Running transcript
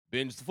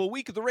Binge the full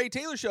week of The Ray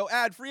Taylor Show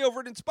ad-free over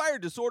at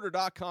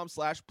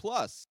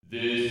inspireddisorder.com/plus.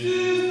 This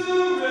is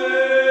The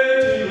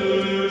Ray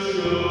Taylor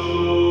Show.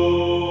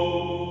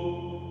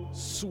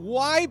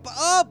 Swipe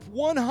up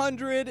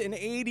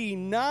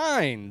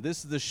 189.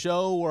 This is the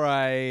show where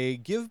I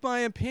give my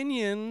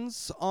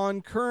opinions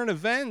on current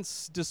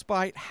events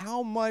despite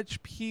how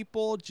much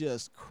people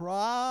just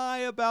cry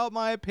about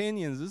my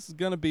opinions. This is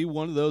going to be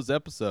one of those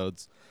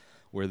episodes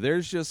where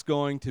there's just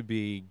going to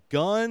be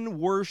gun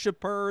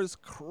worshipers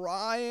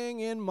crying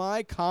in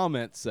my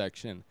comment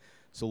section.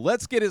 So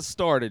let's get it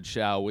started,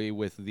 shall we,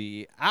 with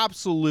the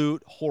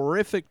absolute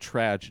horrific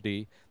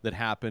tragedy that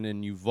happened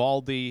in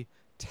Uvalde,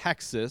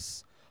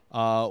 Texas,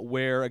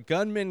 where a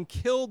gunman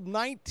killed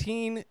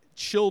 19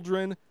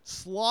 children,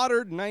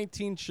 slaughtered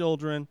 19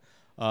 children,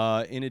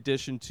 in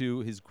addition to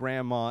his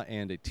grandma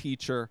and a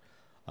teacher,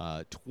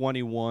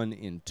 21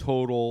 in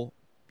total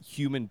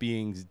human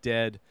beings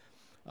dead.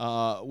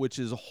 Which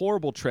is a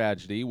horrible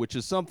tragedy, which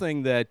is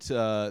something that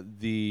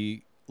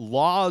the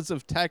laws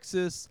of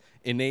Texas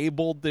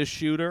enabled this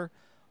shooter.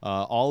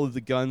 All of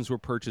the guns were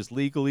purchased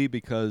legally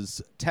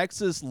because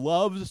Texas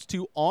loves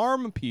to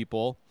arm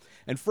people.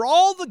 And for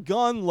all the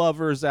gun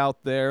lovers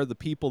out there, the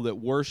people that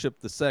worship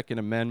the Second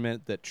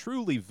Amendment, that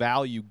truly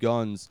value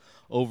guns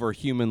over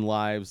human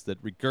lives,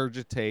 that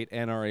regurgitate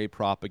NRA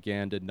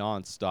propaganda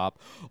nonstop,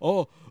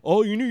 oh,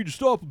 all you need to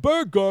stop a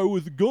bad guy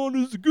with a gun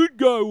is a good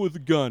guy with a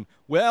gun.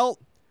 Well,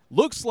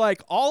 looks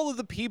like all of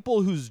the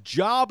people whose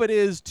job it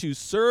is to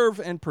serve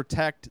and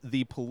protect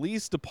the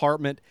police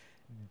department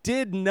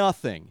did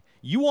nothing.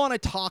 You want to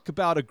talk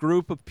about a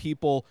group of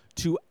people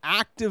to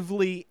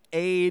actively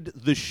aid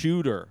the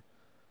shooter.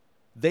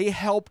 They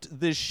helped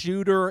the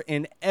shooter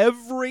in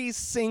every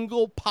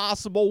single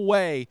possible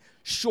way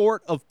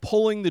short of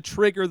pulling the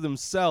trigger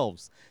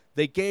themselves.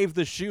 They gave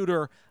the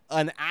shooter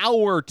an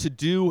hour to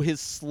do his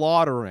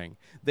slaughtering.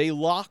 They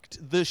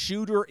locked the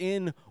shooter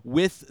in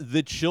with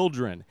the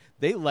children.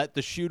 They let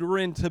the shooter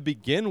in to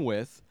begin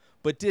with,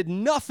 but did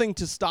nothing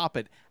to stop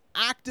it,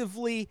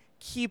 actively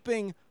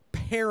keeping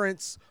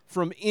parents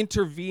from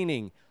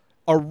intervening,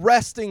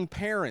 arresting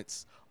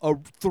parents,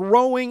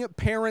 throwing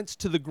parents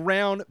to the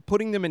ground,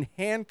 putting them in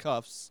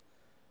handcuffs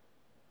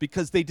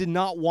because they did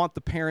not want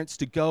the parents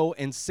to go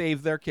and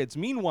save their kids.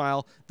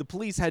 Meanwhile, the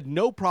police had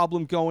no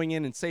problem going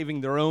in and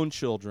saving their own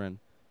children,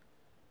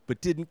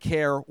 but didn't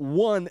care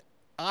one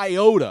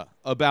iota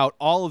about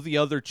all of the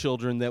other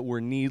children that were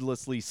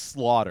needlessly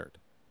slaughtered.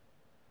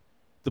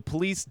 The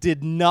police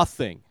did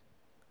nothing.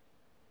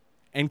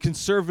 And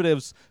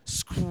conservatives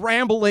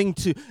scrambling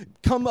to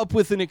come up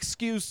with an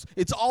excuse.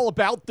 It's all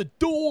about the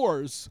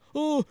doors.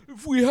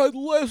 If we had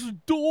less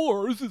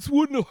doors, this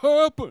wouldn't have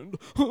happened.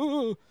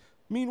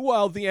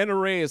 Meanwhile, the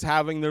NRA is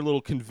having their little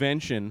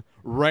convention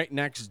right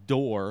next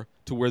door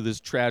to where this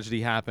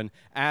tragedy happened,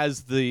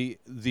 as the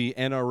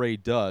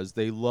NRA does.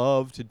 They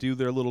love to do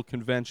their little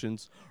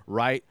conventions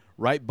right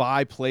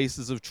by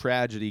places of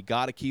tragedy.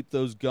 Got to keep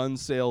those gun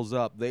sales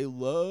up. They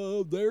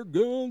love their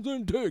guns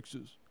in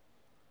Texas.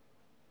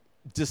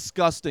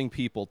 Disgusting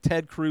people.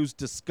 Ted Cruz,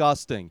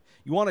 disgusting.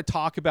 You want to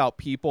talk about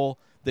people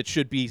that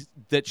should be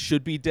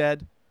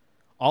dead?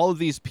 All of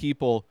these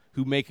people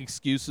who make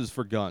excuses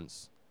for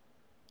guns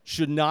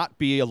should not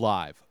be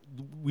alive.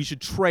 We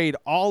should trade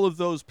all of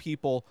those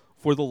people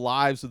for the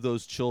lives of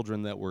those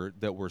children that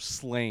were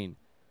slain,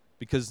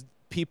 because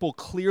people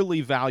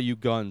clearly value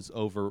guns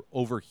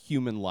over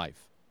human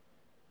life.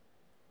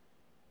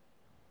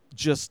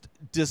 Just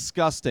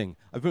disgusting.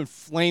 I've been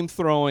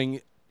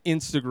flamethrowing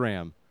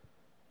Instagram.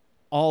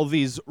 All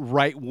these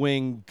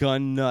right-wing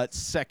gun nuts,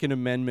 Second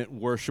Amendment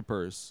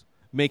worshipers,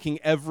 making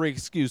every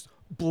excuse,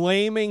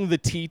 blaming the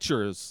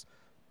teachers,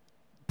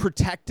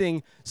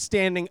 protecting,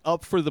 standing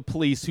up for the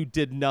police who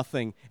did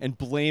nothing, and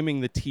blaming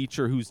the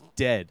teacher who's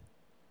dead.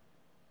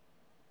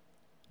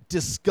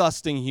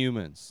 Disgusting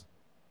humans.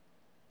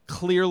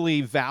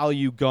 Clearly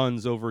value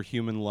guns over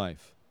human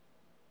life.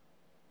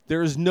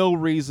 There is no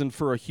reason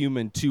for a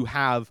human to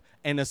have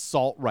an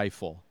assault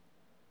rifle.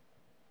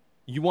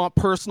 You want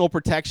personal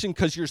protection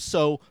because you're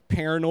so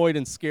paranoid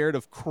and scared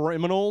of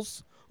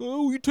criminals?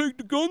 Oh, we take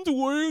the guns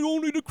away,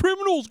 only the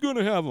criminal's going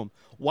to have them.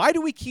 Why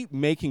do we keep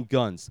making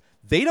guns?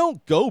 They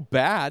don't go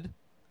bad.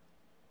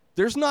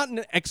 There's not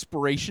an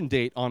expiration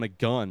date on a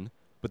gun,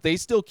 but they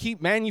still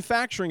keep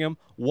manufacturing them.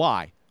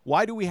 Why?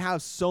 Why do we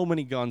have so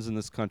many guns in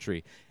this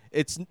country?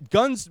 It's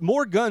guns.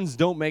 More guns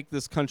don't make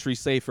this country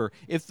safer.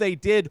 If they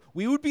did,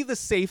 we would be the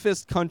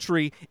safest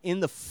country in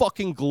the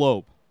fucking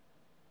globe.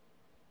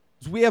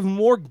 We have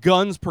more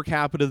guns per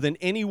capita than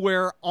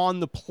anywhere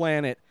on the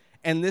planet,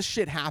 and this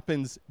shit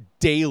happens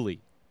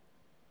daily.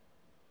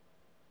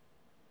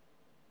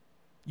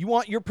 You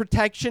want your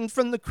protection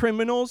from the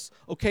criminals?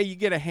 Okay, you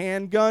get a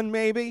handgun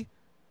maybe.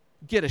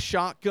 Get a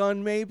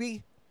shotgun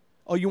maybe.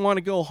 Oh, you want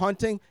to go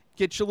hunting?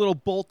 Get your little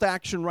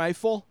bolt-action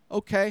rifle.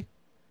 Okay.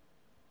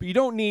 But you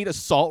don't need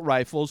assault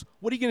rifles.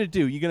 What are you going to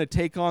do? You're going to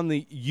take on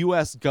the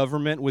U.S.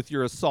 government with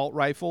your assault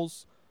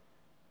rifles?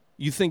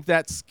 You think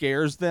that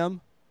scares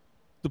them?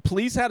 The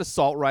police had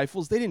assault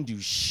rifles. They didn't do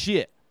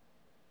shit.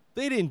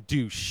 They didn't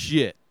do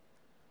shit.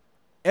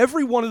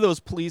 Every one of those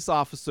police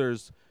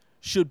officers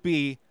should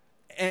be,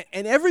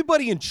 and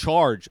everybody in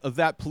charge of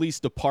that police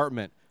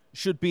department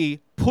should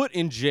be put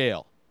in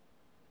jail.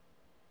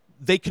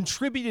 They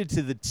contributed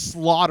to the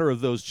slaughter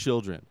of those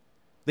children.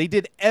 They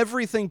did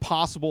everything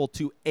possible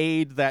to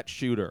aid that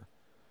shooter.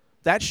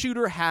 That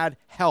shooter had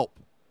help,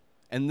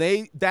 and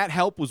that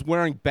help was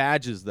wearing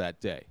badges that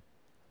day.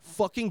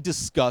 Fucking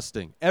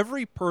disgusting.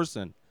 Every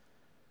person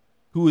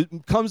who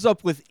comes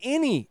up with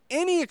any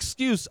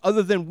excuse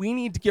other than we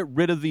need to get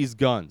rid of these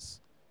guns.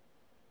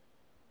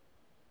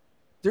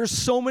 There's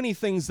so many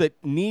things that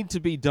need to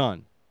be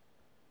done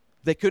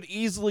that could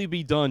easily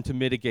be done to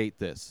mitigate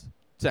this,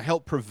 to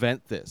help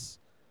prevent this.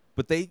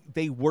 But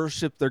they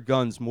worship their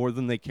guns more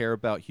than they care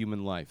about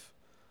human life.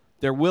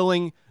 They're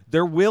willing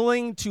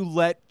to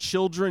let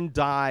children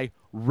die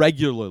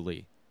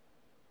regularly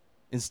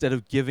instead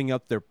of giving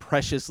up their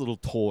precious little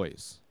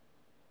toys.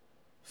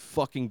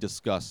 Fucking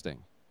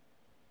disgusting.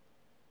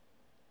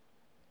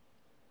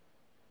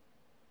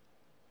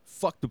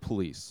 Fuck the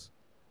police.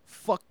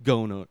 Fuck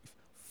gun owners.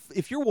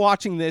 If you're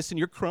watching this and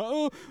you're crying,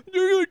 oh,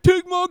 they're going to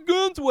take my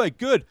guns away.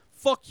 Good.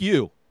 Fuck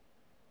you.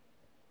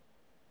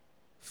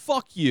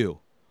 Fuck you.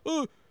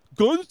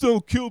 Guns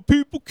don't kill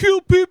people.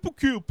 Kill people.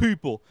 Kill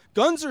people.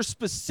 Guns are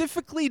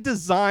specifically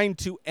designed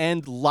to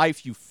end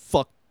life, you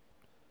fuck.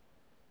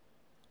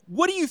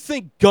 What do you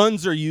think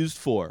guns are used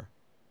for?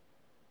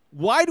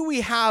 Why do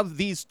we have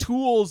these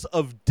tools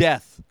of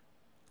death?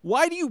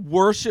 Why do you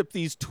worship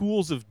these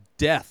tools of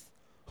death?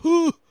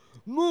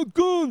 My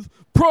guns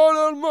pry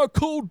out of my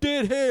cold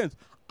dead hands.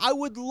 I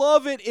would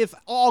love it if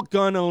all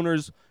gun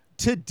owners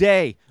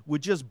today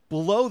would just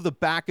blow the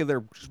back of their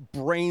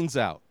brains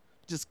out.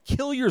 Just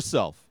kill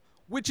yourself,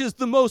 which is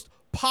the most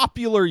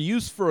popular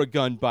use for a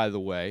gun, by the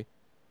way.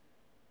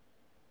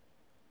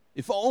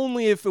 If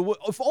only it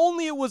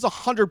was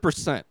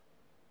 100%,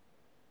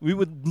 we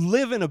would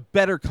live in a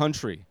better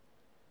country.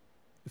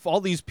 If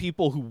all these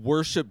people who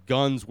worship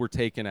guns were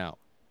taken out,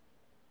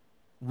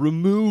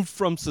 removed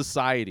from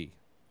society,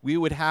 we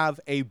would have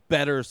a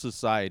better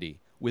society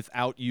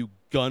without you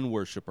gun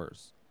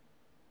worshipers.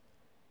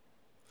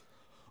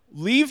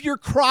 Leave your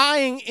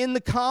crying in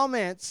the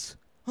comments.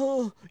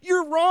 Oh,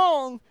 you're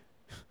wrong.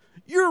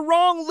 You're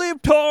wrong,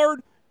 libtard.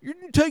 You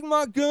didn't take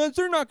my guns.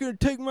 They're not going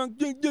to take my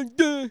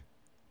guns.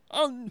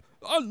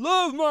 I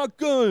love my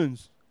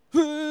guns.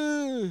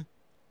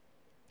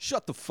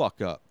 Shut the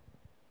fuck up.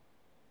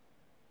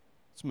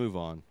 Let's move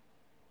on.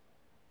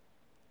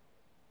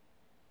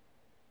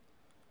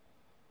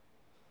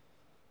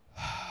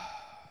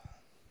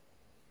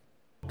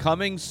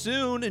 Coming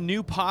soon, a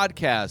new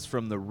podcast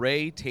from The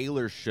Ray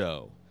Taylor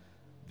Show,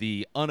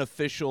 the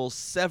unofficial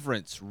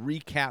Severance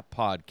recap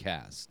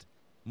podcast.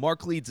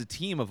 Mark leads a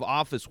team of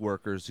office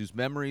workers whose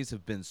memories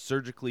have been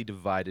surgically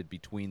divided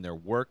between their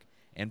work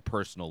and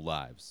personal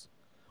lives.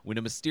 When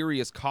a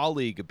mysterious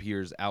colleague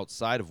appears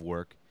outside of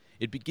work,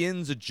 it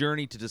begins a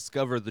journey to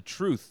discover the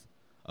truth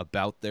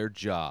about their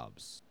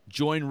jobs.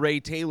 Join Ray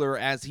Taylor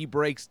as he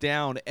breaks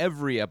down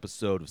every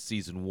episode of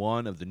Season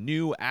 1 of the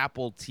new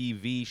Apple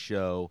TV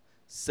show,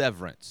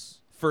 Severance.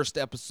 First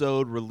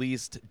episode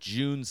released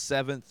June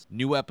 7th.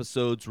 New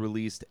episodes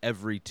released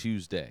every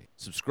Tuesday.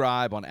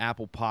 Subscribe on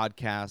Apple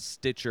Podcasts,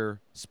 Stitcher,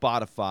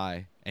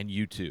 Spotify, and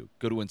YouTube.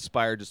 Go to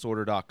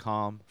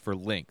inspireddisorder.com for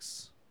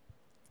links.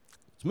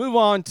 Let's move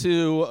on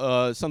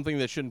to something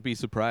that shouldn't be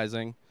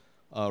surprising.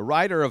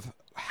 Writer of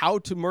How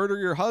to Murder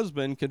Your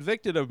Husband,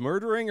 convicted of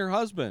murdering her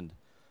husband.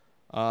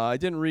 I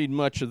didn't read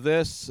much of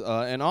this.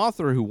 An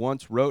author who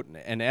once wrote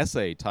an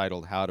essay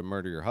titled How to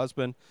Murder Your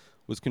Husband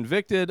was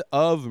convicted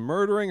of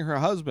murdering her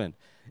husband.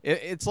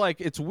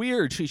 It's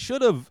weird. She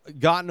should have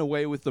gotten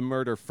away with the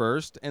murder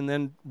first and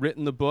then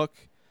written the book,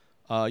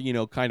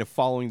 kind of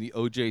following the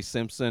O.J.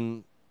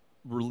 Simpson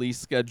release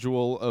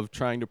schedule of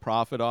trying to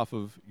profit off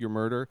of your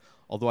murder,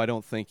 although I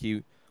don't think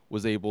he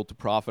was able to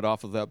profit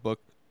off of that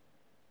book,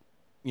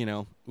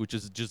 which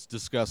is just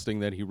disgusting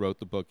that he wrote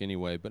the book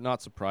anyway, but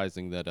not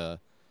surprising that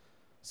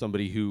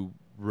somebody who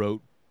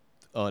wrote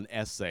an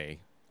essay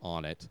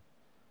on it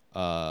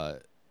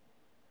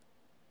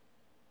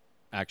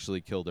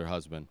actually killed her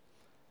husband.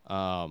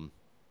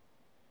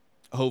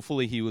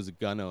 Hopefully he was a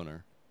gun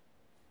owner.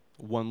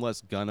 One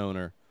less gun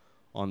owner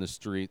on the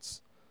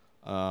streets.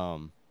 But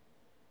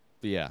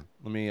yeah,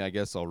 I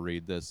guess I'll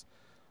read this.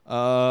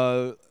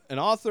 An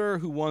author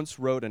who once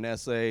wrote an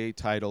essay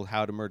titled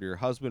How to Murder Your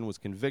Husband was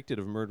convicted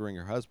of murdering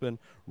her husband.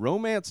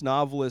 Romance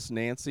novelist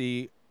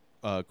Nancy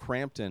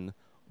Crampton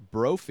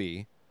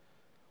Brophy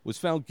was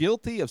found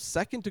guilty of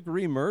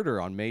second-degree murder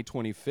on May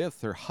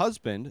 25th. Her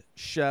husband,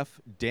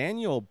 Chef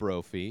Daniel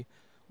Brophy,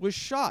 was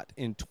shot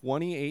in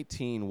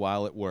 2018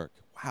 while at work.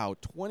 Wow,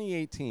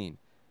 2018.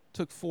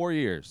 Took 4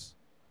 years.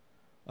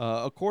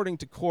 According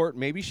to court,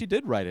 maybe she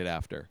did write it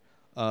after.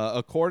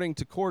 According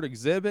to court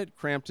exhibit,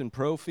 Crampton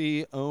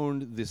Brophy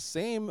owned the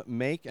same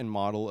make and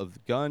model of the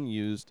gun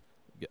used.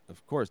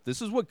 Of course,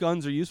 this is what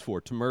guns are used for,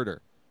 to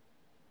murder.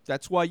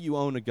 That's why you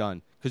own a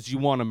gun, because you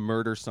want to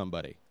murder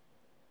somebody.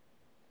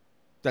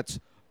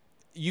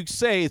 You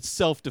say it's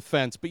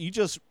self-defense, but you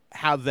just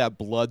have that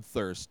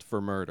bloodthirst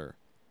for murder,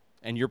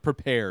 and you're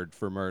prepared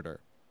for murder.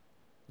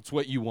 It's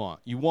what you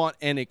want. You want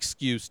an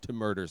excuse to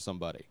murder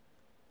somebody.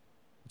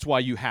 It's why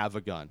you have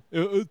a gun.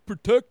 It's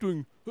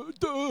protecting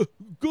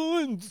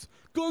guns.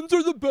 Guns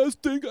are the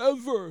best thing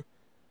ever.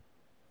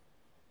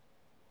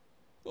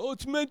 Oh,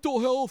 it's mental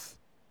health.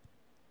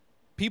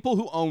 People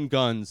who own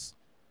guns,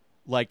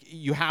 like,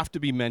 you have to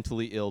be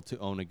mentally ill to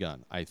own a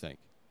gun, I think.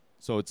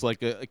 So it's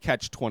like a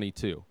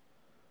catch-22.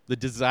 The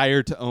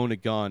desire to own a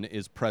gun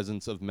is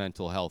presence of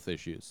mental health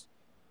issues.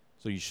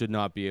 So you should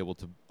not be able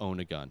to own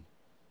a gun.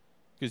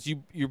 Because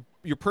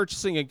you're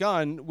purchasing a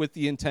gun with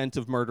the intent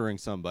of murdering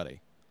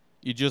somebody.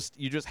 You just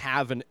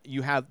have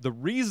the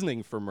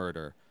reasoning for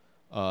murder.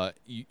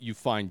 You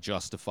find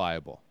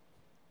justifiable.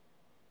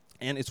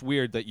 And it's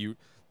weird that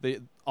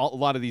a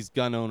lot of these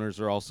gun owners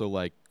are also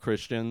like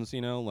Christians,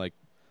 like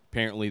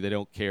apparently they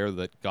don't care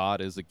that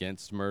God is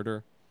against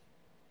murder,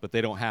 but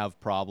they don't have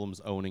problems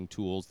owning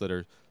tools that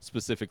are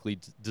specifically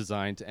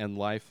designed to end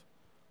life.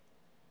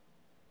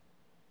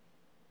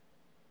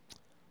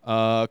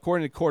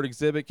 According to court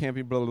exhibit, can't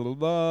be blah, blah, blah,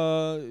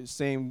 blah,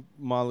 same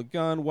model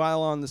gun.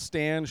 While on the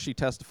stand, she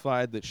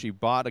testified that she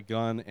bought a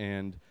gun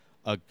and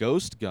a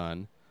ghost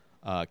gun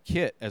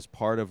kit as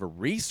part of a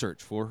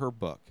research for her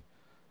book.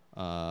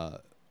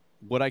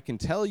 What I can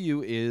tell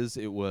you is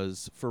it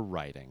was for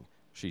writing.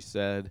 She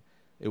said,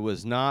 it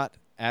was not,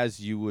 as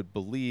you would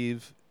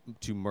believe,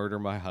 to murder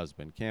my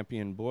husband.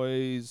 Campion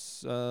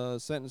Boy's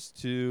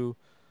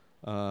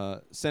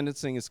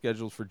sentencing is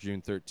scheduled for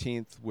June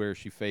 13th, where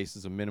she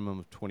faces a minimum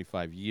of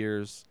 25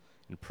 years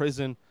in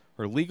prison.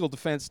 Her legal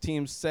defense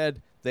team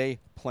said they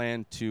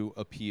plan to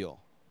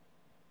appeal.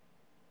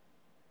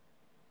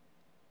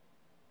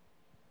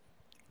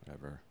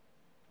 Whatever.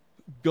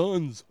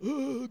 Guns.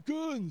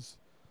 Guns.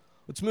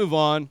 Let's move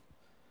on.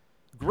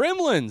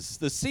 Gremlins,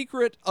 The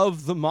Secret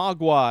of the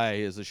Mogwai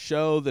is a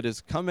show that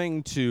is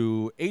coming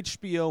to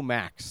HBO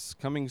Max,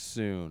 coming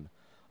soon.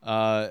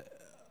 A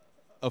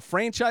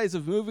franchise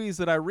of movies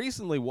that I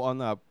recently,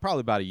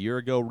 probably about a year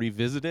ago,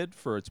 revisited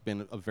for it's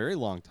been a very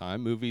long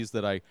time. Movies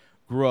that I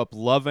grew up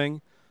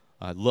loving.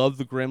 I love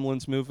the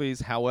Gremlins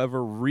movies.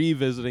 However,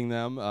 revisiting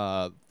them,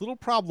 a little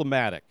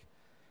problematic.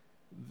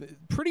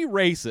 Pretty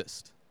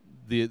racist,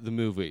 the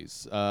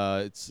movies.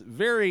 It's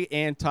very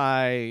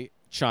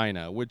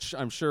anti-China, which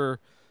I'm sure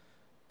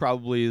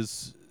probably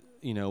is,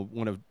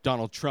 one of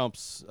Donald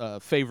Trump's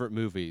favorite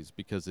movies,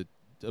 because it's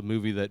a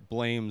movie that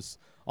blames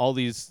all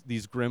these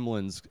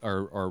gremlins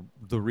are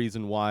the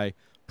reason why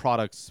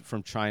products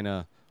from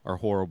China are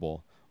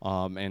horrible,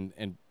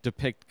 and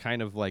depict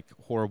kind of like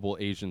horrible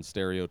Asian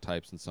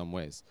stereotypes in some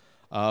ways.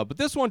 But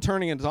this one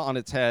turning it on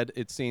its head,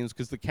 it seems,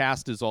 because the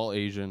cast is all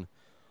Asian,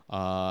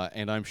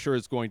 and I'm sure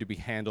it's going to be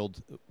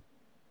handled,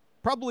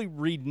 probably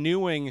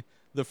renewing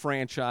the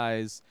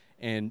franchise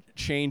and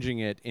changing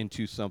it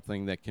into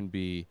something that can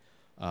be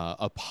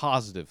a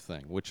positive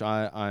thing, which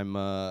I'm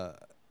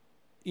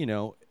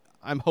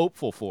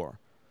hopeful for.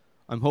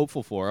 I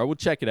will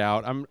check it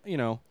out.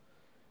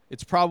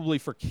 It's probably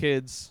for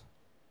kids,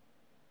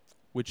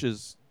 which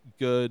is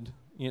good.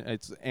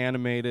 It's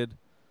animated.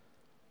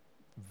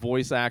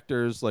 Voice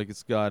actors, like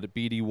it's got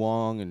B.D.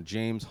 Wong and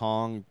James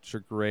Hong, which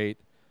are great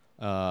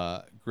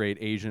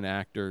Asian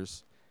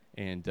actors.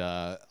 And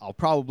I'll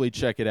probably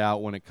check it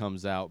out when it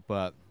comes out,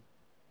 but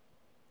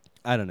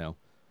I don't know.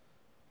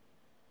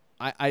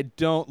 I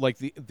don't like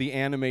the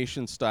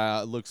animation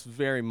style. It looks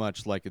very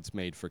much like it's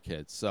made for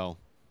kids, so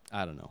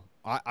I don't know.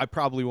 I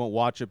probably won't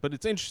watch it, but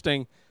it's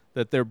interesting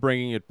that they're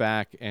bringing it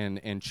back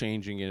and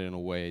changing it in a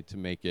way to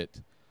make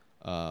it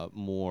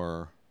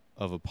more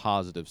of a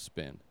positive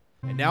spin.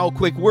 And now a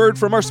quick word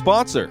from our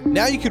sponsor.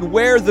 Now you can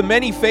wear The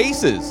Many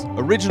Faces,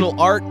 original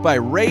art by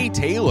Ray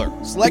Taylor.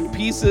 Select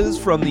pieces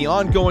from the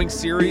ongoing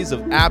series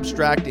of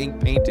abstract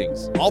ink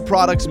paintings. All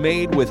products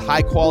made with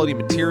high-quality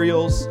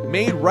materials,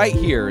 made right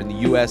here in the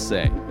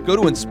USA. Go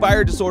to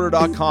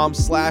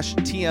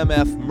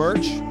inspireddisorder.com/TMF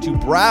merch to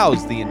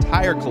browse the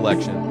entire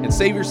collection and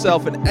save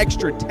yourself an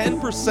extra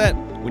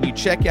 10% when you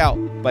check out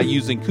by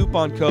using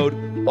coupon code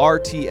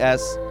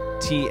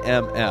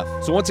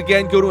RTSTMF. So once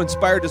again, go to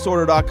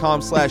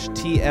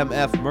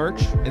inspireddisorder.com/TMF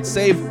merch and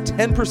save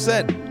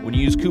 10% when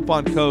you use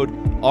coupon code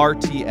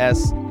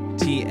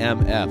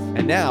RTSTMF.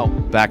 And now,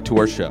 back to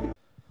our show.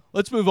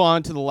 Let's move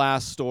on to the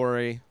last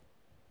story.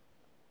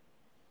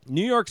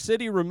 New York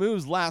City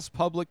removes last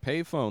public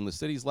payphone. The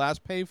city's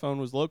last payphone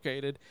was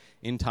located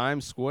in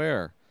Times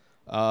Square.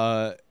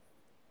 Kind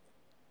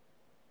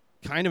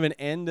of an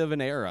end of an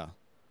era.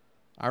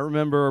 I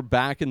remember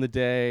back in the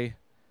day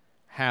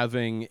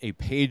having a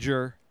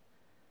pager,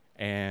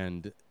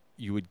 and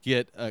you would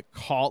get a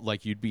call,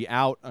 like you'd be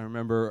out. I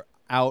remember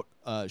out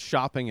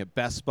shopping at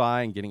Best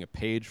Buy and getting a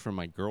page from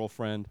my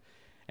girlfriend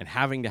and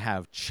having to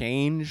have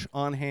change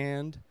on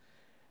hand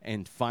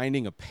and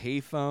finding a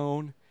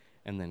payphone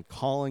and then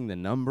calling the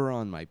number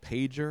on my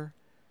pager.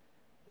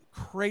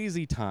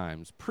 Crazy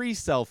times,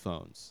 pre-cell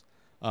phones.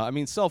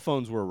 Cell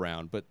phones were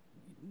around, but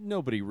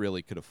nobody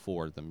really could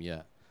afford them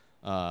yet.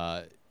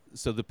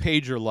 So the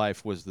pager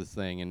life was the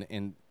thing,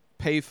 and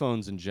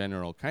payphones in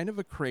general, kind of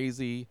a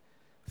crazy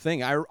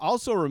thing. I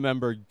also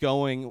remember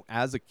going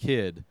as a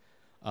kid.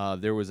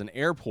 There was an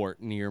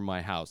airport near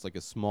my house, like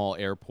a small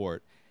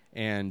airport,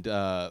 and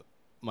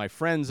my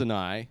friend and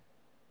I,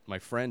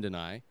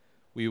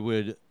 we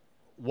would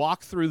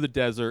walk through the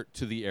desert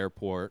to the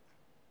airport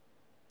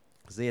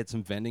because they had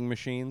some vending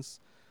machines.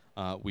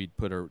 We'd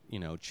put our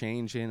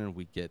change in, and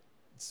we'd get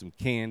some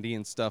candy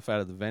and stuff out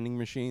of the vending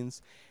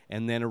machines.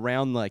 And then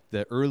around like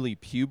the early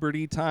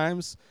puberty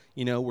times,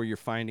 where you're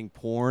finding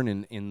porn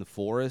in the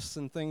forests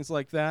and things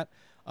like that,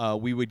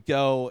 we would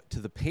go to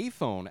the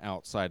payphone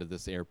outside of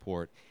this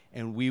airport,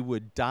 and we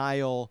would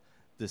dial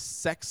the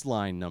sex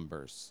line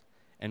numbers,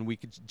 and we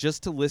could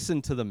just to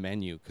listen to the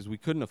menu because we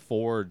couldn't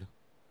afford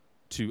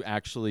to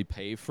actually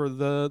pay for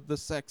the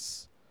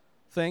sex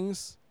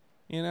things,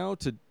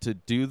 to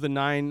do the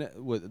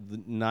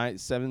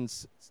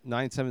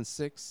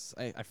 976.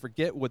 I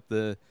forget what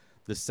the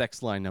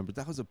sex line number.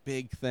 That was a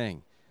big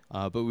thing,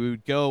 but we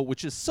would go,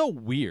 which is so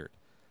weird.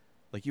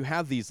 Like you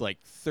have these like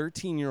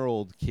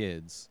 13-year-old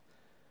kids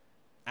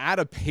at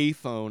a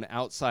payphone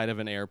outside of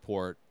an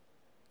airport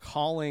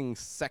calling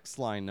sex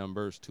line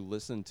numbers to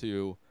listen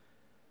to,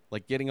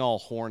 like getting all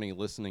horny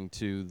listening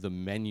to the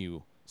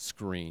menu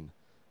screen.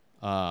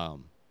 But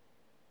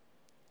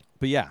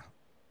yeah,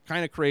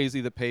 kind of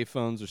crazy that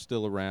payphones are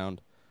still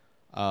around.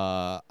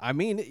 I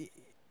mean,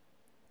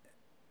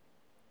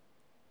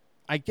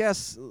 I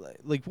guess,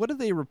 like, what do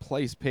they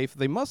replace payphone?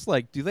 They must,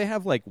 like, do they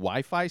have, like,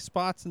 Wi-Fi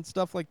spots and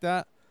stuff like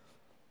that?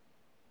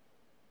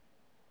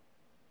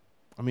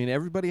 I mean,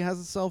 everybody has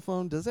a cell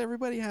phone. Does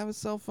everybody have a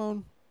cell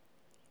phone?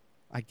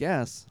 I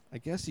guess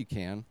you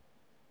can.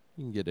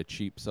 You can get a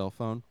cheap cell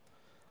phone.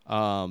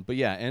 But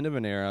yeah, end of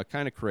an era,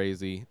 kind of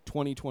crazy.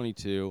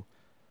 2022.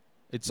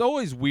 It's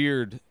always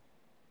weird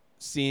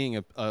seeing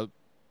a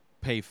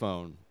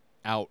payphone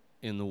out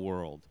in the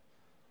world.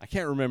 I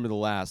can't remember the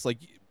last. Like,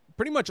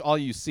 pretty much all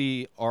you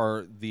see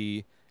are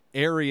the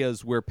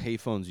areas where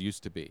payphones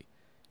used to be.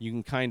 You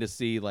can kind of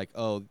see, like,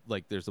 oh,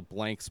 like there's a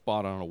blank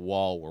spot on a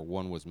wall where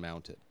one was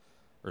mounted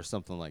or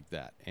something like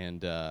that.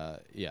 And,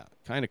 yeah,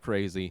 kind of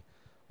crazy.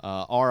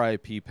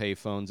 RIP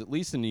payphones, at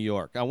least in New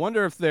York. I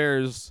wonder how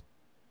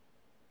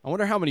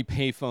many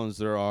payphones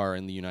there are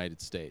in the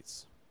United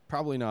States.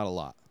 Probably not a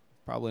lot.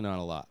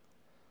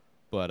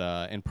 But,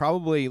 and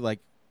probably, like,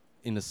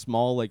 in the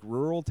small, like,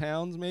 rural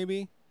towns,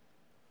 maybe.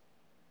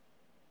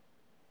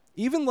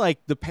 Even, like,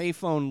 the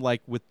payphone,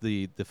 like, with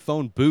the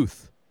phone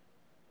booth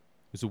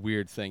was a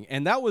weird thing.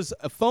 And that was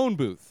a phone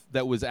booth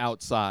that was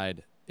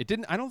outside.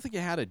 I don't think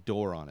it had a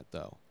door on it,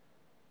 though.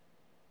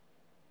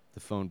 The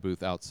phone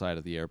booth outside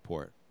of the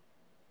airport.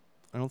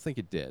 I don't think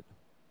it did.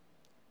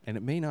 And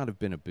it may not have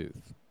been a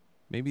booth.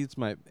 Maybe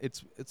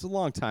it's a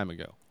long time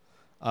ago.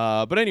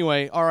 But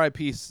anyway,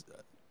 RIP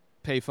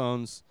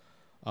payphones.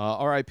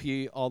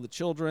 RIP all the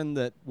children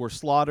that were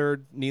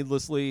slaughtered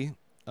needlessly,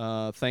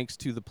 thanks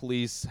to the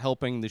police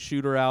helping the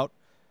shooter out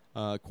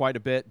quite a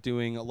bit,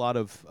 doing a lot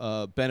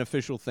of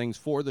beneficial things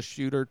for the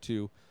shooter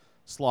to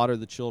slaughter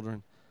the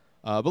children.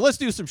 But let's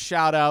do some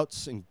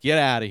shout-outs and get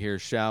out of here,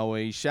 shall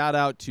we?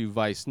 Shout-out to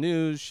Vice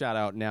News.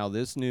 Shout-out Now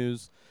This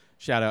News.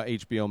 Shout-out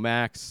HBO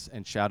Max.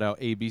 And shout-out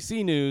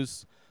ABC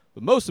News.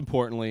 But most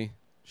importantly,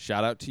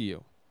 shout-out to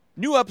you.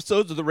 New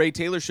episodes of The Ray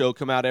Taylor Show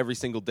come out every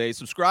single day.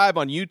 Subscribe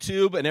on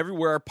YouTube and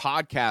everywhere our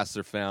podcasts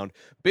are found.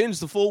 Binge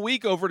the full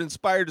week over at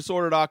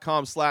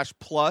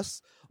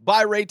InspiredDisorder.com/plus.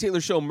 Buy Ray Taylor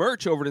Show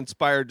merch over at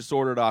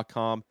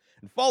InspiredDisorder.com.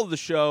 And follow the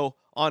show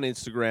on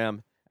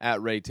Instagram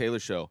at Ray Taylor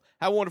Show.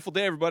 Have a wonderful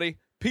day, everybody.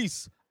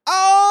 Peace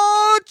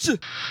out!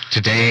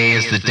 Today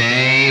is the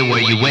day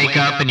where you wake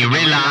up and you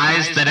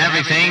realize that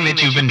everything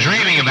that you've been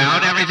dreaming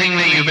about, everything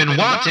that you've been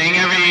wanting,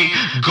 every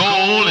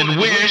goal and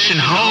wish and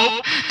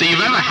hope that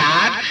you've ever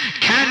had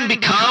can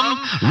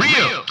become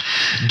real.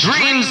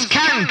 Dreams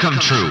can come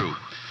true.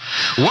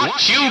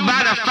 What you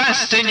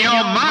manifest in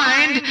your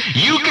mind,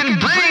 you can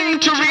bring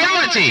to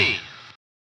reality.